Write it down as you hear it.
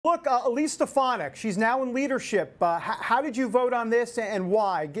Look, Elise Stefanik, she's now in leadership. How did you vote on this and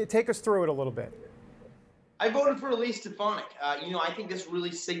why? Take us through it a little bit. I voted for Elise Stefanik. I think this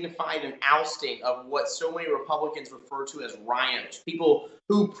really signified an ousting of what so many Republicans refer to as RINOs, people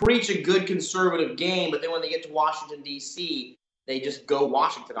who preach a good conservative game, but then when they get to Washington, D.C., they just go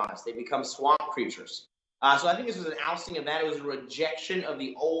Washington on us. They become swamp creatures. So I think this was an ousting of that. It was a rejection of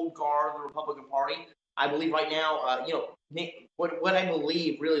the old guard of the Republican Party. I believe right now, what I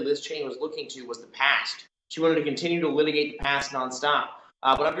believe really Liz Cheney was looking to was the past. She wanted to continue to litigate the past nonstop.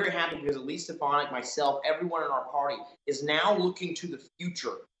 But I'm very happy because Elise Stefanik, myself, everyone in our party is now looking to the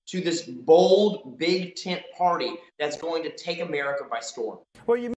future, to this bold, big tent party that's going to take America by storm. Well, you